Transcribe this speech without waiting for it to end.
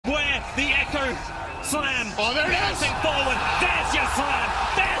The Echo Slam. Oh, there it is. Bouncing forward. There's your slam.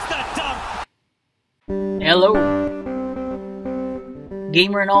 There's the dump. Hello.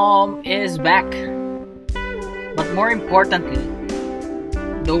 Gamer Nom is back. But more importantly,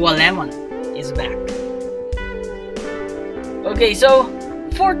 Doa Lemon is back. Okay, so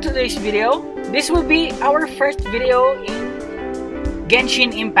for today's video, this will be our first video in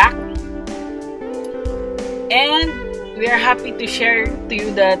Genshin Impact. And we are happy to share to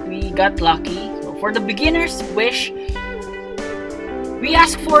you that we got lucky. So for the beginner's wish, we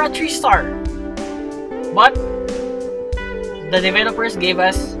asked for a 3-star. But the developers gave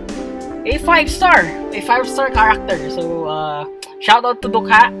us a 5-star character. So shout out to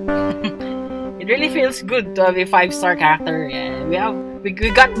Dukha. It really feels good to have a 5-star character. And we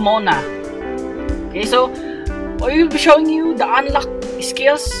got Mona. Okay, so we will be showing you the unlocked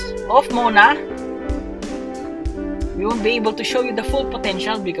skills of Mona. We won't be able to show you the full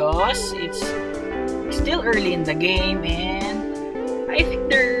potential because it's still early in the game, and I think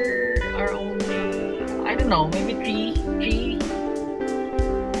there are only, I don't know, maybe three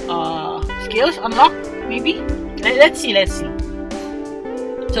skills unlocked, maybe. Let's see.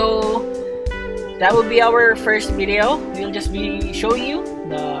 So that will be our first video. We'll just be showing you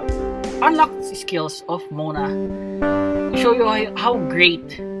the unlocked skills of Mona. To show you how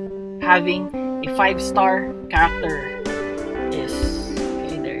great having a 5-star character is.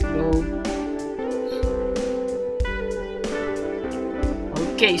 Okay, there you go.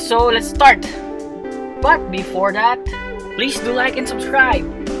 Okay, so let's start. But before that, please do like and subscribe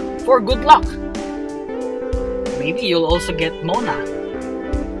for good luck. Maybe you'll also get Mona.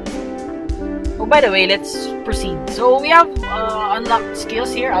 Oh, by the way, let's proceed. So we have unlocked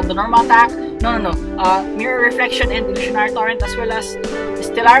skills here on the normal attack. No. Mirror Reflection and Illusionary Torrent, as well as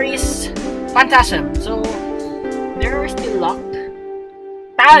Stellaris Phantasm. So there are still locked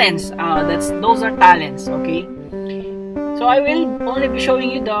talents. Those are talents. Okay. So I will only be showing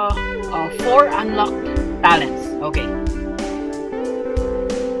you the 4 unlocked talents. Okay.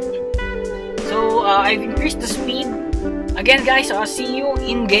 So I've increased the speed. Again, guys. See you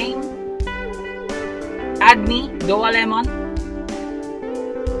in game. Add me, Doa Lemon.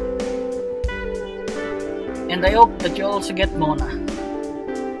 And I hope that you also get Mona.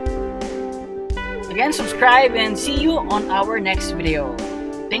 Again, subscribe and see you on our next video.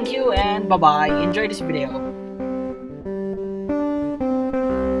 Thank you and bye-bye. Enjoy this video.